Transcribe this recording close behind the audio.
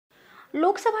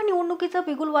लोकसभा निवडणुकीचं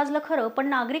बिगुल वाजलं खरं, पण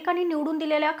नागरिकांनी निवडून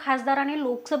दिलेल्या खासदाराने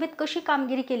लोकसभेत कशी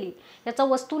कामगिरी केली याचा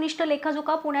वस्तुनिष्ठ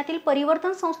लेखाजोखा पुण्यातील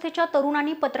परिवर्तन संस्थेच्या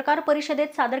तरुणांनी पत्रकार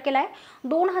परिषदेत सादर केलाय।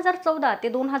 2014 ते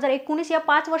 2019 या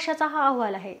 5 वर्षाचा हा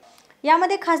अहवाल आहे।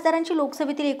 यामध्ये खासदारांची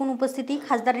लोकसभेतील एकूण उपस्थिती,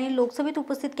 खासदारांनी लोकसभेत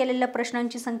उपस्थित केलेल्या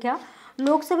प्रश्नांची संख्या,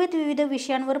 लोकसभेत विविध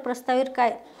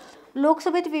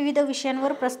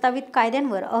विषयांवर प्रस्तावित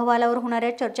कायद्यांवर अहवालावर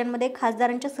होणाऱ्या चर्चांमध्ये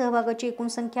खासदारांच्या सहभागाची एकूण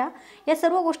संख्या या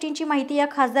सर्व गोष्टींची माहिती या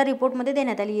खासदार रिपोर्टमध्ये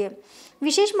देण्यात आली आहे।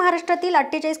 विशेष महाराष्ट्रातील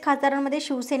 48 खासदारांमध्ये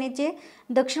शिवसेनेचे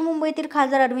दक्षिण मुंबईतील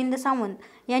खासदार अरविंद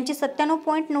सावंत यांची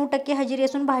 97.9% हजेरी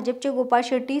असून भाजपचे गोपाळ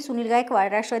शेट्टी, सुनील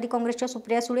गायकवाड, राष्ट्रवादी काँग्रेसच्या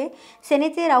सुप्रिया सुळे,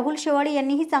 सेनेचे राहुल शेवाळे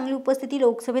यांनीही चांगली उपस्थिती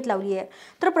लोकसभेत लावली आहे।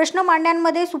 तर प्रश्न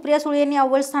मांडण्यामध्ये सुप्रिया सुळे यांनी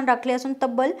अव्वल स्थान राखले असून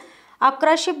तब्बल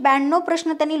 1192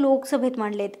 प्रश्न त्यांनी लोकसभेत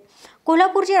मांडलेत।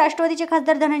 कोल्हापूरचे राष्ट्रवादीचे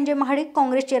खासदार धनंजय महाडिक,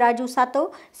 काँग्रेसचे राजू सातव,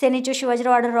 सेनेचे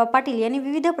शिवाजीराव आढळराव पाटील यांनी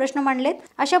विविध प्रश्न मांडलेत।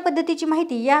 अशा पद्धतीची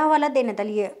माहिती या अहवालात देण्यात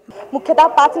आली आहे। मुख्यतः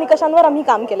 5 निकषांवर आम्ही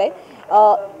काम केलंय।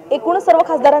 एकूण सर्व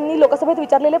खासदारांनी लोकसभेत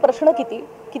विचारलेले प्रश्न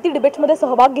किती डिबेट्समध्ये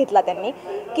सहभाग घेतला, त्यांनी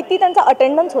किती त्यांचा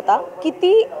अटेंडन्स होता,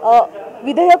 किती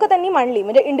विधेयकं त्यांनी मांडली,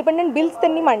 म्हणजे इंडिपेंडेंट बिल्स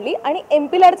त्यांनी मांडली, आणि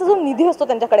एमपी लॅडचा जो निधी असतो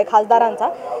त्यांच्याकडे खासदारांचा,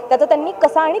 त्याचा त्यांनी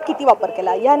कसा आणि किती वापर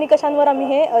केला, या निकषांवर आम्ही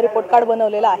हे रिपोर्ट कार्ड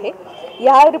बनवलेलं आहे।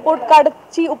 या रिपोर्ट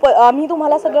कार्डची आम्ही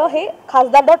तुम्हाला सगळं हे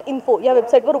खासदार.info या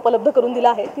वेबसाईटवर उपलब्ध करून दिलं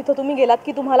आहे। तिथं तुम्ही गेलात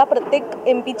की तुम्हाला प्रत्येक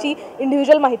एमपीची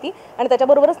इंडिव्हिज्युअल माहिती आणि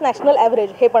त्याच्याबरोबरच नॅशनल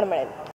ॲव्हरेज हे पण मिळेल।